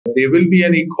there will be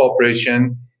any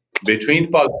cooperation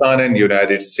between Pakistan and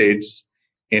United States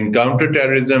in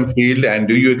counter-terrorism field? And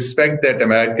do you expect that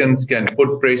Americans can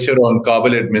put pressure on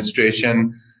Kabul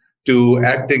administration to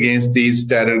act against these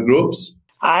terror groups?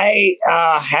 I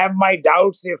have my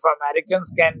doubts if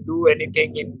Americans can do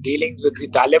anything in dealings with the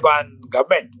Taliban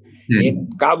government in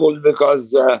Kabul,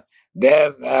 because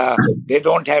they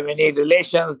don't have any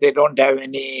relations, they don't have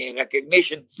any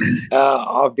recognition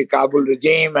of the Kabul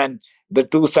regime, and the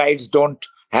two sides don't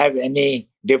have any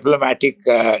diplomatic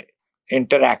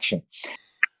interaction.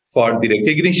 For the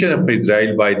recognition of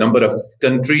Israel by a number of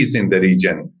countries in the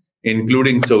region,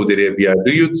 including Saudi Arabia,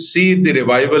 do you see the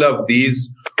revival of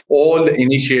these all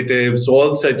initiatives,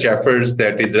 all such efforts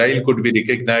that Israel could be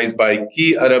recognized by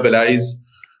key Arab allies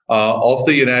of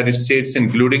the United States,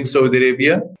 including Saudi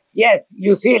Arabia? Yes,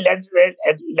 you see,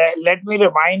 let me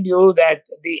remind you that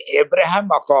the Abraham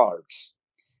Accords,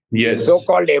 yes,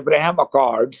 so-called Abraham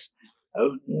Accords,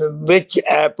 which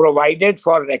provided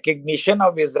for recognition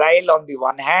of Israel on the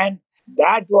one hand,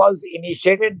 that was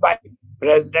initiated by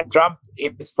President Trump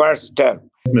in his first term.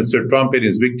 Mr. Trump, in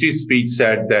his victory speech,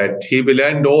 said that he will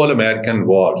end all American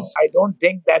wars. I don't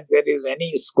think that there is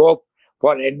any scope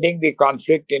for ending the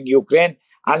conflict in Ukraine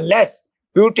unless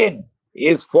Putin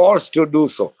is forced to do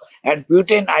so. And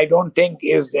Putin, I don't think,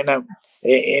 is in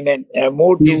a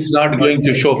mood. He's not going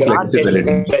to show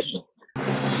flexibility.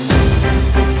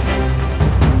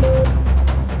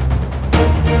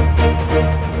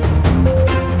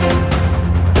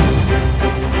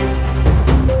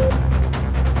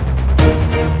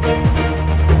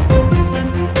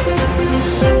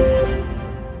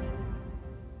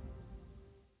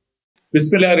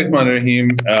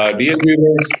 Bismillahirrahmanirrahim. Dear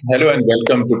viewers, hello and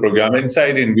welcome to Program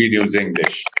Inside in Videos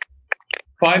English.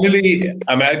 Finally,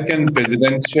 American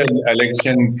presidential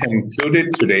election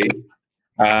concluded today,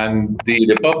 and the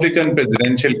Republican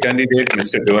presidential candidate,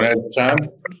 Mr. Donald Trump,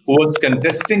 who was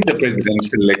contesting the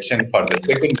presidential election for the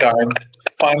second time,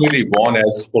 finally won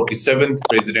as 47th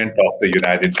President of the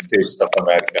United States of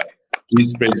America.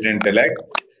 He's president-elect,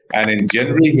 and in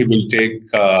January, he will take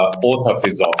oath of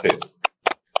his office.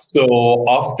 So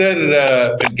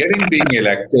after being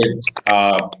elected,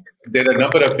 there are a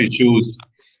number of issues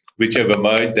which have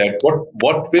emerged that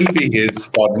what will be his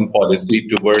foreign policy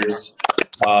towards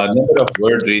a number of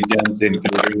world regions,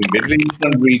 including Middle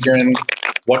Eastern region,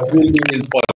 what will be his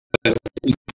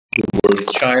policy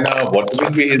towards China, what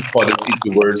will be his policy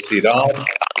towards Iran,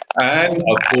 and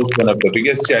of course, one of the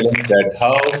biggest challenges that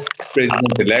how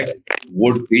President-elect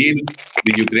would deal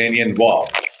the Ukrainian war.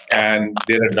 And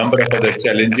there are a number of other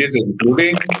challenges,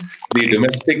 including the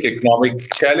domestic economic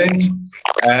challenge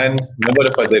and a number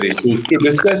of other issues. To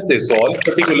discuss this all,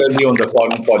 particularly on the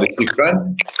foreign policy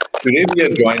front, today we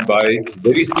are joined by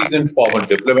very seasoned former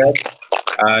diplomat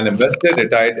and ambassador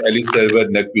retired Ali Sarwar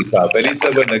Naqvi Saab. Ali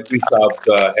Sarwar Naqvi Saab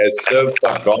has served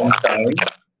for a long time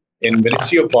in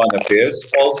Ministry of Foreign Affairs,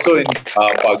 also in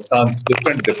Pakistan's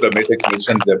different diplomatic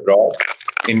missions abroad,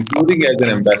 including as an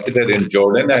ambassador in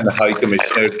Jordan and High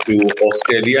Commissioner to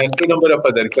Australia and to a number of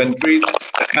other countries,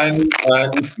 and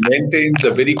maintains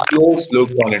a very close look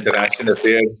on international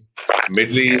affairs,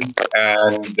 Middle East,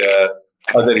 and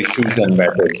other issues and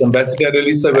matters. Ambassador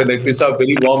Ali Sarwar Naqvi Saab,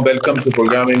 very warm welcome to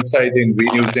Program Inside in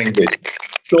Videos English.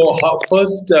 So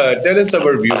first, tell us,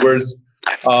 our viewers,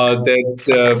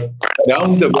 that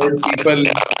around the world people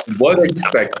were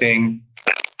expecting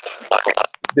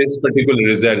this particular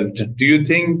result. Do you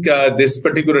think this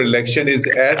particular election is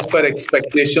as per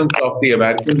expectations of the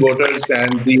American voters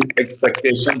and the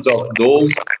expectations of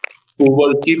those who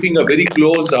were keeping a very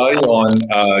close eye on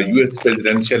US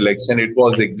presidential election? It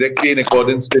was exactly in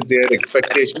accordance with their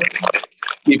expectations,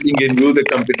 keeping in view the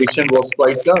competition was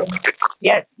quite tough.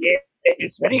 Yes,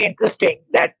 it's very interesting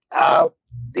that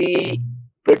the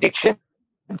predictions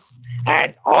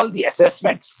and all the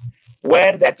assessments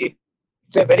were that it's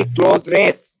a very close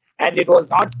race, and it was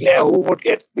not clear who would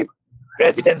get the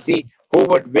presidency, who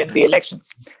would win the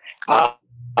elections.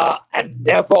 And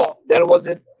therefore, there was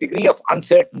a degree of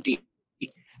uncertainty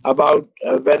about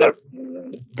whether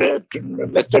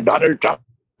Mr. Donald Trump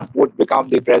would become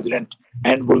the president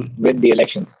and will win the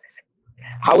elections.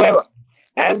 However,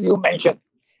 as you mentioned,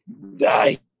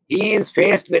 he is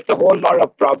faced with a whole lot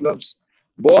of problems,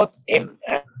 both in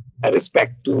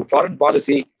respect to foreign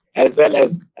policy as well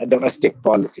as domestic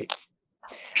policy.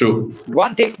 True.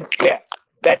 One thing is clear,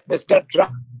 that Mr.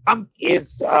 Trump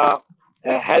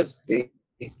has the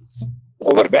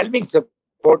overwhelming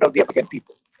support of the American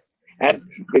people. And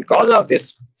because of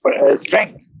this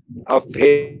strength of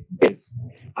his,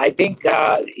 I think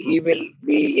he will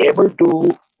be able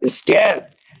to steer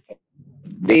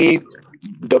the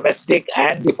domestic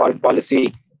and the foreign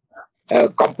policy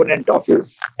component of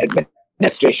his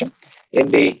administration in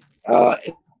the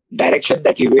direction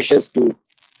that he wishes to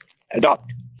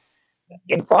adopt.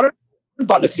 In foreign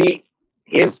policy,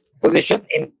 his position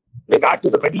in regard to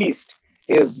the Middle East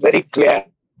is very clear.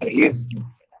 He is,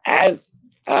 as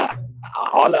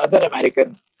all other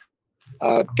American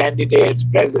candidates,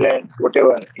 presidents,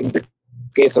 whatever, in the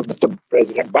case of Mr.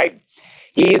 President Biden,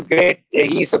 he is great.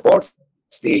 He supports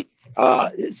the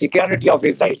security of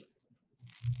Israel.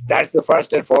 That's the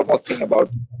first and foremost thing about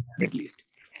Middle East.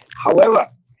 However,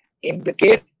 in the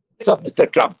case of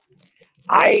Mr. Trump,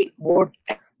 I would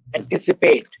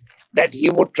anticipate that he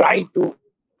would try to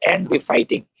end the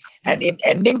fighting. And in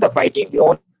ending the fighting, the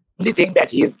only thing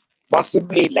that he is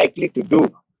possibly likely to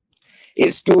do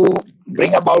is to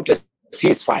bring about a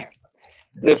ceasefire.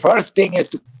 The first thing is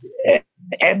to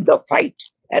end the fight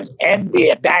and end the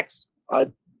attacks,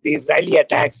 the Israeli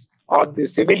attacks on the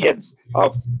civilians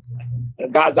of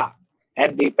Gaza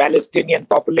and the Palestinian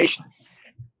population.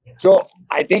 So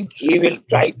I think he will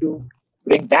try to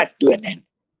bring that to an end.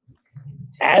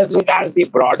 As regards the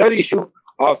broader issue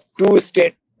of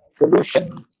two-state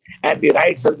solution and the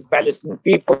rights of the Palestinian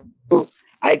people,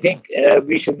 I think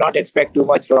we should not expect too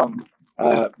much from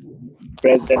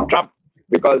President Trump,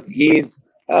 because he is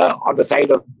on the side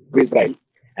of Israel.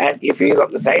 And if he is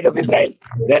on the side of Israel,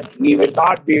 then we will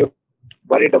not be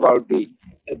worried about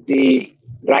the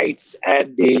rights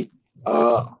and the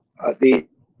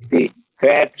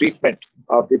fair treatment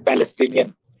of the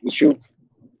Palestinian issue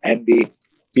and the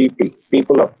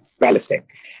people of Palestine.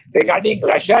 Regarding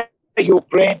Russia,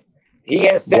 Ukraine, he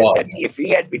has said that if he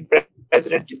had been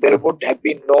president, there would have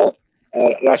been no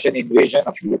Russian invasion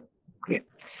of Ukraine.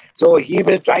 So he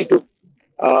will try to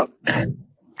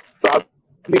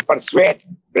probably persuade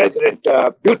President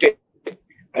Putin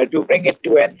to bring it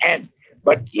to an end.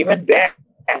 But even there,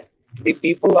 the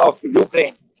people of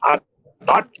Ukraine are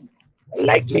not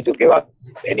likely to give up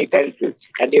any territory.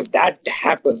 And if that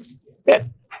happens,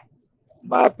 then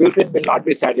Putin will not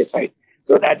be satisfied.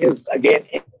 So that is, again,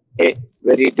 a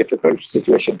very difficult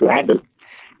situation to handle.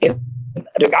 In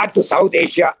regard to South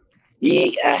Asia,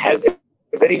 he has a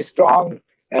very strong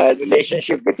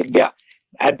relationship with India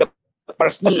at the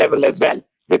personal level as well,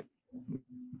 with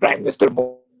Prime Minister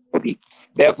Modi.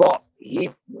 Therefore,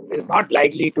 he is not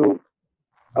likely to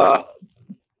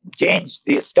change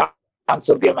the stance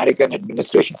of the American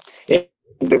administration in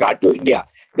regard to India.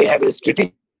 They have a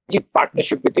strategic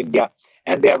partnership with India,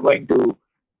 and they are going to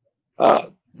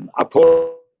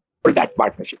uphold that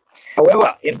partnership.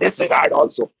 However, in this regard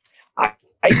also,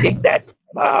 I think that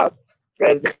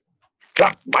President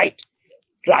Trump might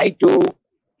try to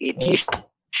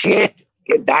initiate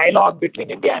a dialogue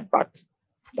between India and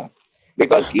Pakistan,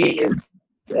 because he is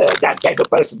that kind of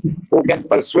person who can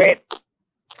persuade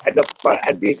at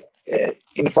the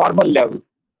informal level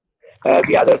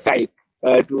the other side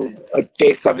to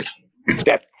take some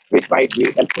step which might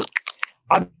be helpful.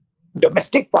 On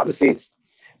domestic policies,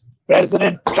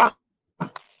 President Trump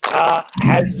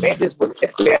has made his position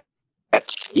clear that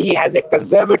he has a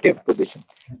conservative position,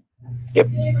 a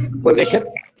position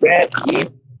where he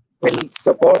will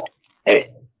support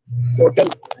a total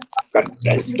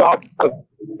stop,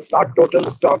 if not total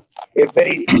stop, a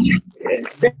very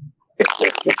strict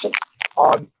restrictions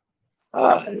on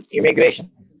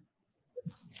immigration.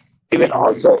 He will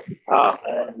also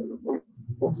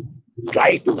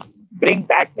try to bring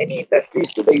back many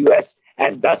industries to the US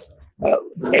and thus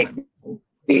make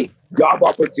the job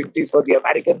opportunities for the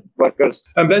American workers.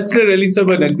 Ambassador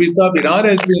Elisabeth Naqvi, Iran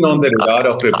has been on the radar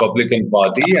of Republican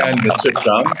Party and Mr.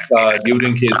 Trump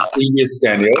during his previous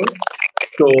tenure.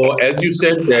 So, as you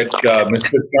said, that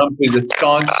Mr. Trump is a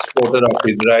staunch supporter of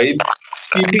Israel,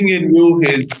 keeping in view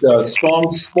his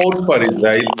strong support for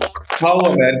Israel, how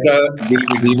America will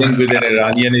be dealing with an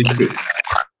Iranian issue?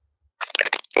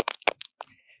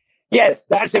 Yes,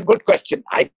 that's a good question.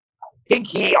 I think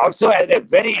he also has a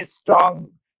very strong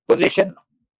position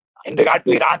in regard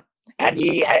to Iran, and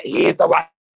he is the one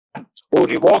who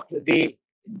revoked the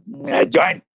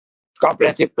Joint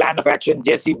Comprehensive Plan of Action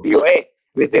 (JCPOA)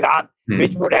 with Iran,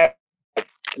 which would have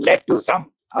led to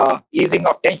some easing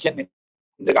of tension in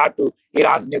regard to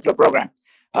Iran's nuclear program.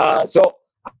 So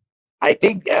I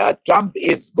think Trump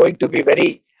is going to be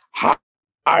very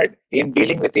hard in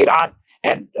dealing with Iran,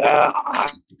 and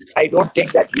I don't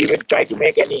think that he will try to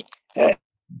make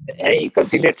any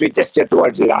conciliatory gesture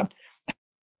towards Iran,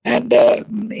 and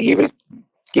he will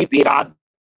keep Iran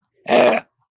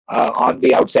on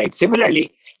the outside.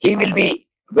 Similarly, he will be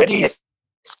very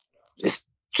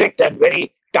strict and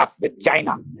very tough with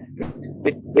China,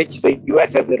 with which the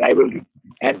US has a rivalry.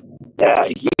 and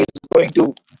he is going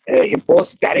to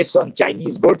impose tariffs on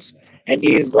Chinese goods, and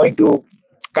he is going to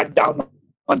cut down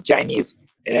on Chinese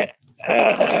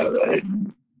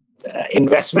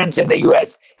investments in the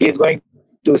US. He is going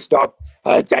to stop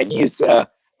Chinese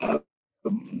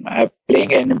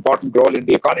playing an important role in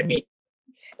the economy.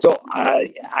 So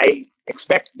I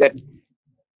expect that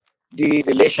the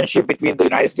relationship between the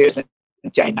United States and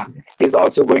China is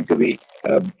also going to be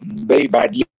very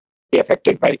badly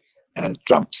affected by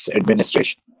Trump's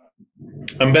administration.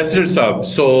 Ambassador Saab,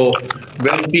 so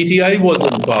when PTI was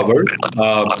in power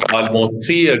almost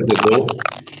 3 years ago,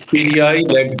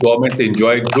 PTI-led government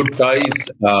enjoyed good ties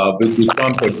with the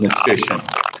Trump administration.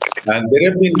 And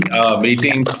there have been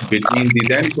meetings between the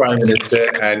then Prime Minister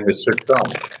and Mr.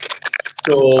 Trump.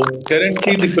 So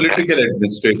currently the political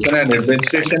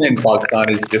administration in Pakistan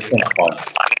is different one.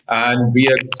 And we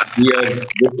are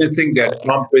witnessing that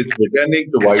Trump is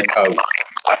returning to White House.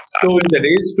 So in the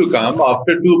days to come,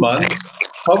 after 2 months,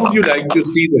 how would you like to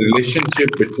see the relationship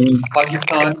between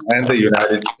Pakistan and the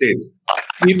United States?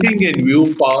 Keeping in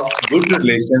view past good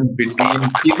relations between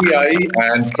PTI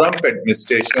and Trump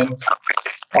administration,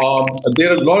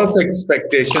 there are a lot of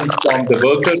expectations from the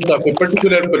workers of a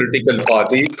particular political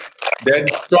party that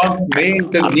Trump may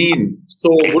intervene. So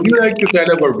would you like to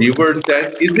tell our viewers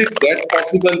that is it that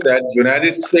possible that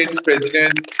United States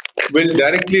President will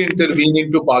directly intervene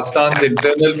into Pakistan's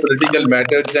internal political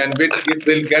matters and it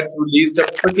will get released a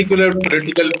particular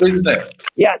political prisoner?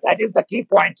 Yeah, that is the key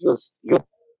point you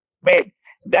made,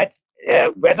 that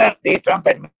whether the Trump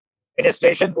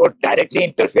administration would directly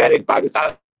interfere in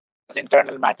Pakistan's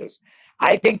internal matters.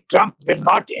 I think Trump will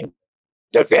not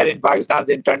interfere in Pakistan's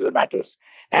internal matters.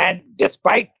 And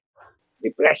despite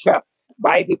the pressure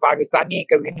by the Pakistani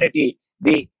community,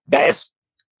 the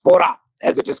diaspora,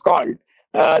 as it is called,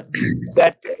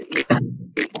 that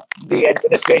the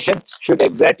administration should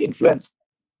exert influence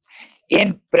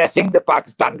in pressing the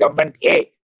Pakistan government, A,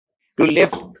 to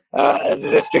lift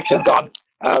restrictions on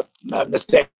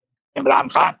Mr. Imran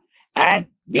Khan, and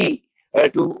B,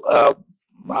 to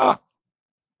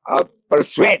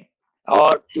persuade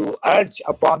or to urge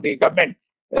upon the government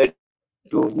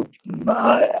to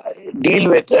deal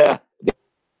with the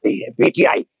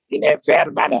PTI in a fair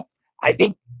manner. I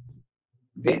think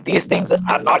these things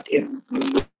are not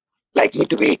likely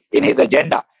to be in his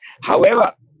agenda.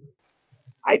 However,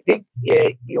 I think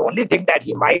the only thing that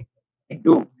he might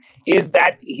do is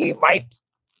that he might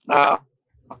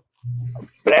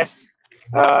press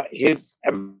his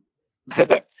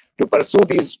ambassador to pursue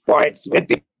these points with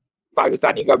the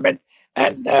Pakistani government,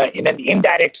 and in an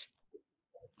indirect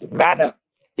manner,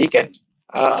 he can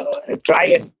try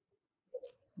and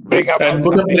bring up and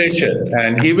put up pressure,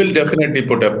 and he will definitely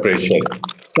put up pressure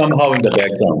somehow in the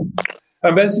background.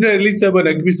 Ambassador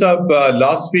Naqvi,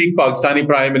 last week Pakistani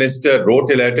Prime Minister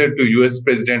wrote a letter to US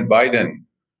President Biden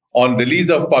on release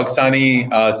of Pakistani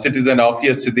citizen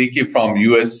Afia Siddiqui from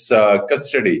US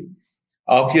custody.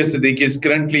 Afia Siddiqui is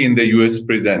currently in the US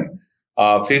prison,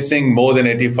 facing more than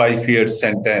 85 years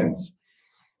sentence.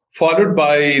 Followed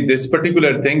by this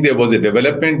particular thing, there was a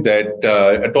development that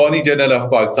Attorney General of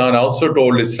Pakistan also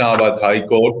told Islamabad High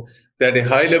Court that a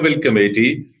high-level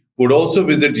committee would also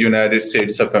visit the United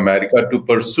States of America to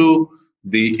pursue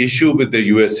the issue with the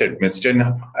US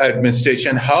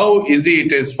administration. How easy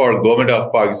it is for government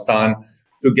of Pakistan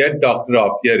to get Dr.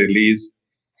 Afia released,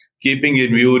 keeping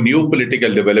in view new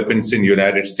political developments in the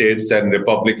United States and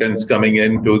Republicans coming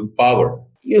into power?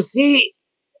 You see,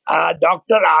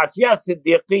 Dr. Afia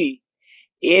Siddiqui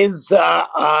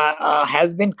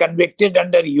has been convicted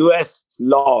under U.S.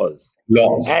 laws.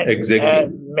 And,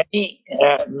 exactly.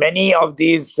 Many of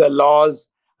these laws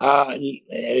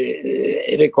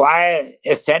require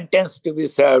a sentence to be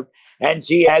served, and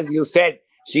she, as you said,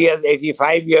 she has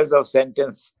 85 years of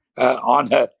sentence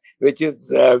on her, which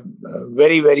is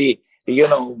very, very,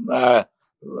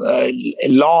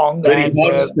 long. Very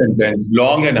harsh sentence,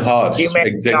 long and harsh.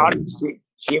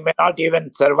 She may not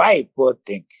even survive, poor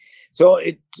thing. So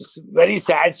it's very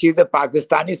sad. She's a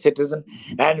Pakistani citizen,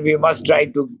 and we must try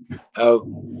to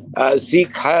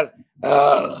seek her,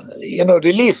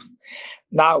 relief.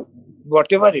 Now,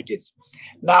 whatever it is.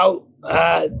 Now,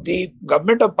 the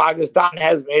government of Pakistan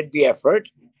has made the effort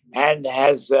and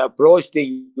has approached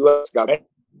the US government.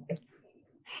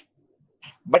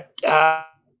 But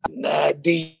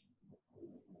the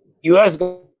US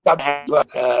government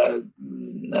have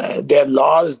their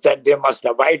laws that they must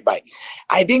abide by.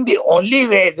 I think the only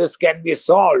way this can be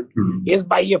solved is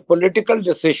by a political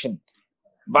decision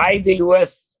by the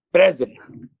US president,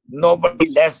 nobody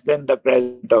less than the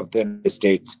president of the United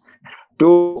States,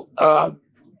 to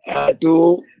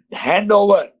hand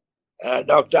over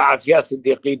Dr. Afia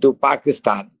Siddiqui to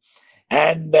Pakistan.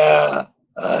 And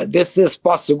this is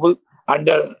possible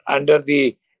under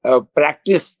the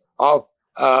practice of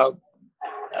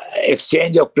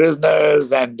exchange of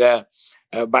prisoners and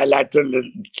bilateral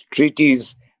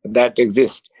treaties that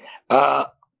exist.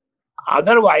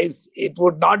 Otherwise, it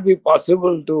would not be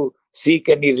possible to seek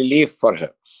any relief for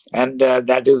her. And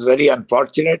that is very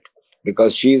unfortunate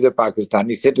because she is a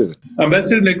Pakistani citizen.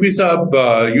 Ambassador Naqvi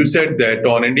Saab, you said that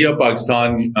on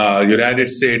India-Pakistan, United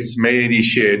States may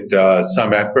initiate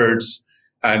some efforts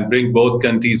and bring both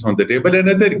countries on the table.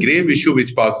 Another grave issue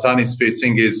which Pakistan is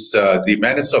facing is the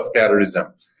menace of terrorism.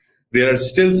 There are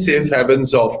still safe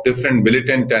havens of different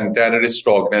militant and terrorist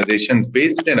organizations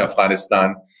based in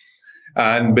Afghanistan.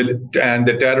 And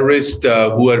the terrorists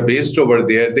who are based over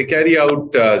there, they carry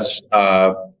out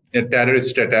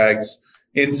terrorist attacks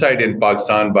inside in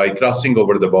Pakistan by crossing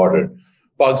over the border.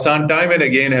 Pakistan time and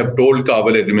again have told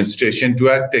Kabul administration to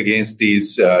act against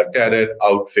these terror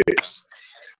outfits.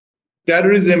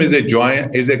 Terrorism is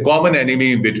a common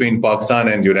enemy between Pakistan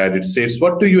and United States.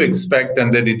 What do you expect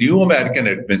under the new American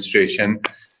administration,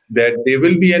 that there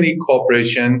will be any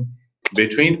cooperation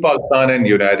between Pakistan and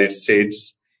United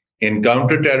States in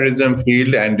counter-terrorism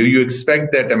field? And do you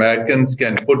expect that Americans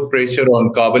can put pressure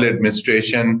on Kabul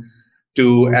administration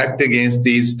to act against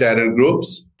these terror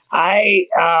groups? I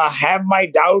have my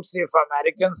doubts if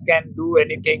Americans can do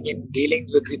anything in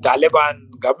dealings with the Taliban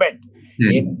government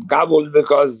in Kabul,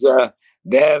 because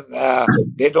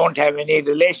they don't have any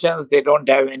relations, they don't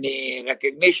have any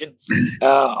recognition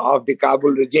of the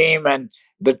Kabul regime, and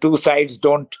the two sides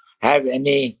don't have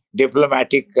any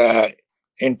diplomatic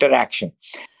interaction.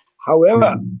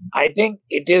 However, I think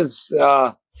it is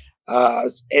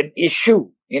an issue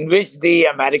in which the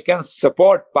Americans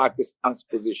support Pakistan's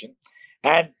position,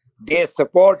 and they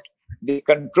support the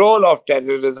control of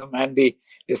terrorism and the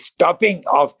stopping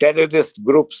of terrorist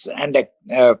groups and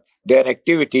their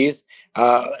activities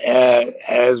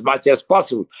as much as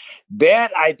possible. There,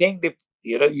 I think the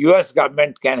U.S.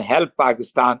 government can help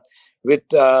Pakistan with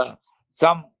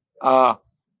some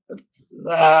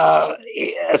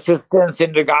assistance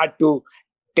in regard to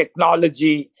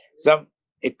technology, some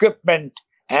equipment,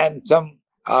 and some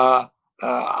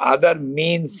other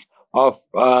means of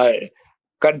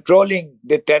controlling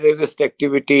the terrorist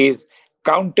activities,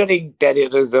 countering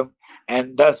terrorism,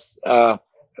 and thus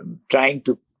trying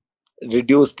to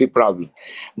reduce the problem.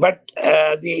 But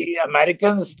the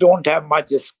Americans don't have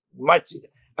much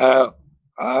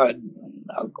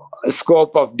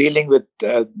scope of dealing with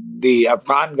the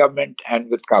Afghan government and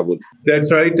with Kabul.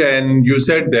 That's right. And you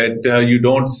said that you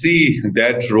don't see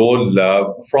that role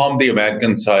from the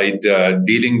American side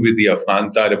dealing with the Afghan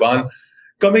Taliban.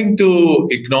 Coming to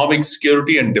economic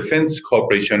security and defense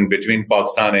cooperation between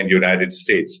Pakistan and United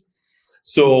States.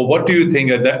 So what do you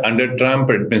think under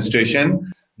Trump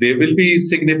administration, there will be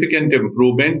significant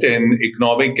improvement in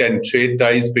economic and trade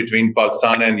ties between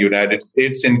Pakistan and United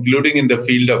States, including in the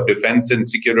field of defense and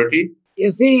security?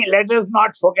 You see, let us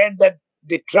not forget that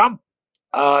the Trump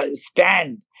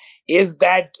stand is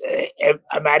that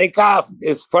America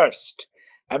is first.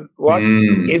 And what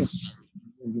is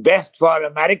best for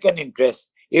American interests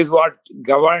is what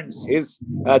governs his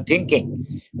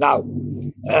thinking. Now,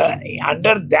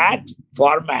 under that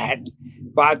format,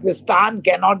 Pakistan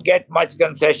cannot get much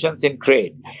concessions in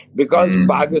trade, because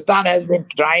Pakistan has been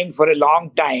trying for a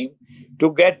long time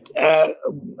to get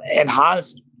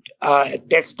enhanced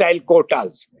textile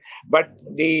quotas. But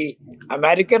the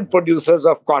American producers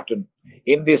of cotton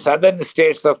in the southern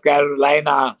states of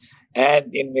Carolina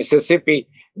and in Mississippi,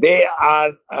 they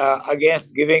are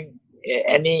against giving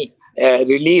any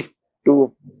relief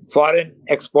to foreign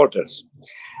exporters.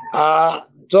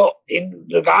 So in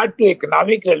regard to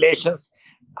economic relations,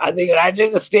 the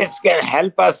United States can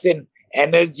help us in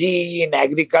energy, in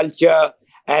agriculture,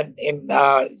 and in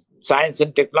science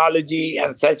and technology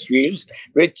and such fields,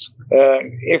 which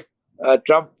if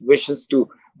Trump wishes to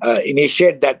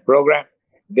initiate that program,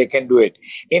 they can do it.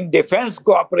 In defense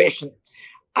cooperation,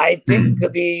 I think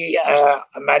the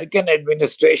American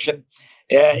administration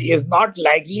is not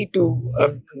likely to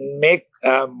make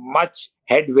much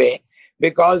headway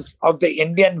because of the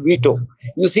Indian veto.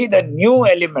 You see, the new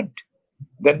element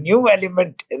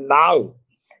now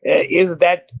is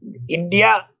that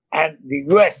India and the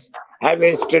US have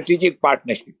a strategic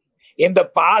partnership. In the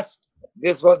past,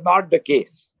 this was not the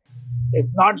case.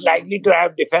 It's not likely to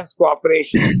have defense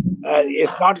cooperation.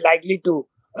 It's not likely to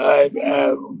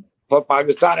for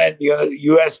Pakistan and the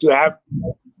US to have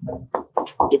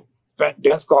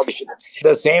defense cooperation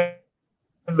the same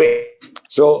way.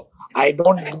 So I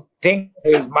don't think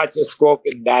there is much scope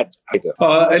in that either.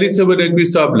 Elizabeth Naqvi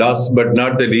Saab, last but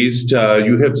not the least,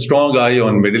 you have strong eye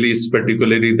on Middle East,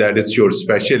 particularly that is your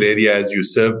special area as you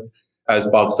serve as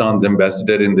Pakistan's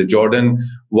ambassador in the Jordan.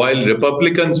 While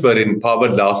Republicans were in power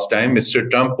last time, Mr.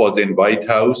 Trump was in White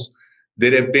House.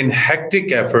 There have been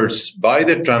hectic efforts by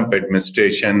the Trump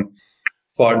administration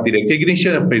for the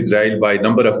recognition of Israel by a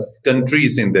number of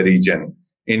countries in the region,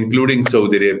 including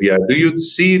Saudi Arabia. Do you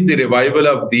see the revival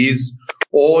of these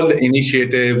all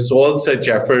initiatives, all such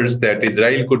efforts that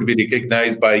Israel could be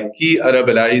recognized by key Arab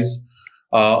allies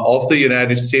of the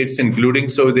United States, including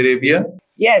Saudi Arabia?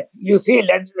 Yes, you see,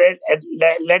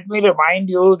 let me remind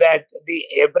you that the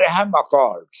Abraham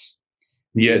Accords,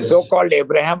 yes, so-called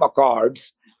Abraham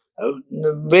Accords,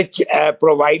 which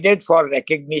provided for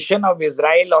recognition of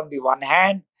Israel on the one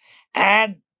hand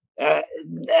and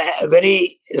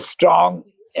very strong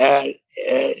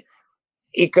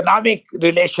economic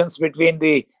relations between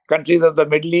the countries of the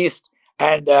Middle East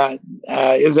and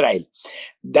Israel.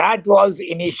 That was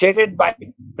initiated by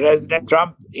President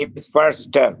Trump in his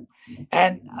first term.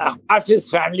 And half his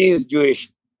family is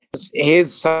Jewish.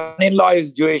 His son-in-law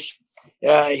is Jewish.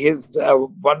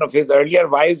 One of his earlier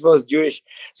wives was Jewish.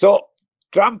 So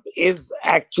Trump is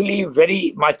actually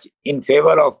very much in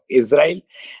favor of Israel,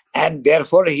 and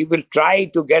therefore he will try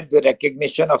to get the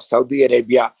recognition of Saudi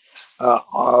Arabia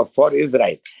for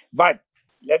Israel. But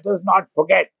let us not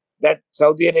forget that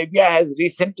Saudi Arabia has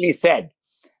recently said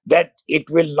that it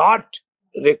will not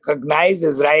recognize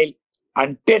Israel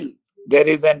until there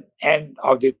is an end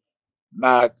of the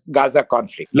Gaza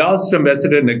conflict. Last,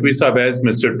 Ambassador Naqvi Saab, as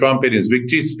Mr. Trump in his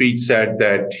victory speech said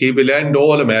that he will end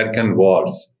all American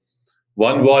wars.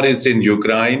 One war is in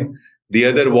Ukraine. The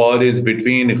other war is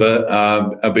between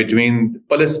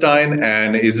Palestine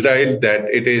and Israel, that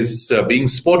it is being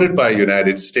supported by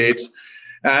United States,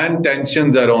 and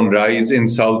tensions are on rise in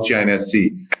South China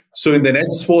Sea. So in the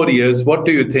next 4 years, what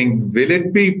do you think? Will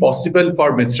it be possible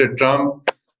for Mr. Trump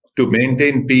to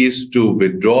maintain peace, to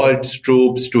withdraw its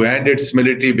troops, to end its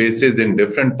military bases in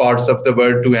different parts of the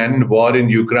world, to end war in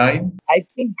Ukraine? I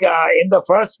think in the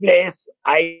first place,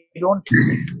 I don't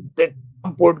think that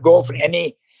Trump would go for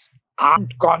any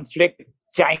armed conflict with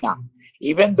China,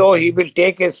 even though he will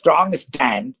take a strong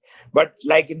stand. But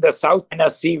like in the South China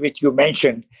Sea, which you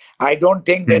mentioned, I don't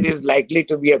think there is likely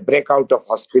to be a breakout of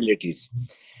hostilities.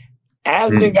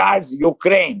 As regards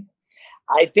Ukraine,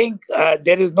 I think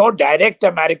there is no direct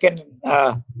American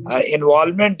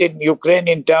involvement in Ukraine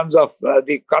in terms of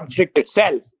the conflict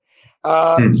itself.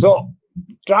 So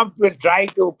Trump will try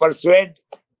to persuade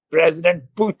President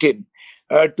Putin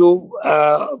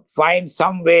to find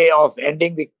some way of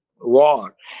ending the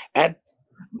war. And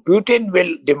Putin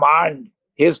will demand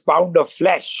his pound of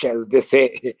flesh, as they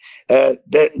say,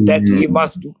 that he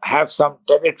must have some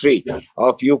territory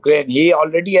of Ukraine. He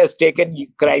already has taken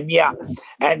Crimea,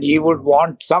 and he would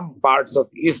want some parts of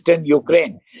eastern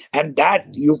Ukraine. And that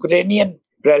Ukrainian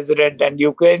president and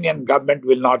Ukrainian government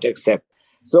will not accept.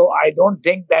 So I don't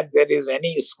think that there is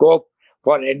any scope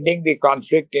for ending the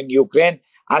conflict in Ukraine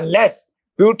unless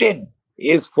Putin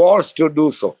is forced to do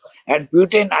so. And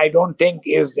Putin, I don't think,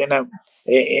 is in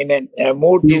a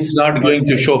mood. He's not going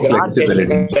to show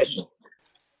flexibility.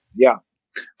 Yeah.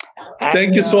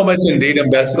 Thank you so much indeed,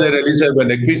 Ambassador Elizabeth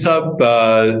Naqvi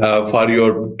Saab, for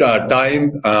your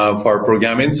time for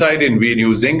Program Insight in V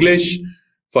News English,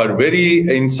 for very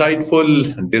insightful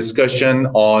discussion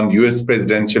on US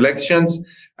presidential elections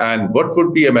and what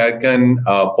would be American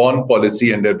foreign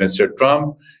policy under Mr.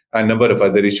 Trump, and a number of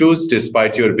other issues.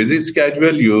 Despite your busy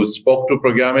schedule, you spoke to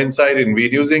Program Insight in V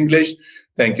News English.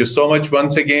 Thank you so much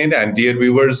once again. And dear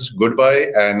viewers, goodbye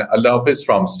and Allah Hafiz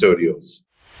from studios.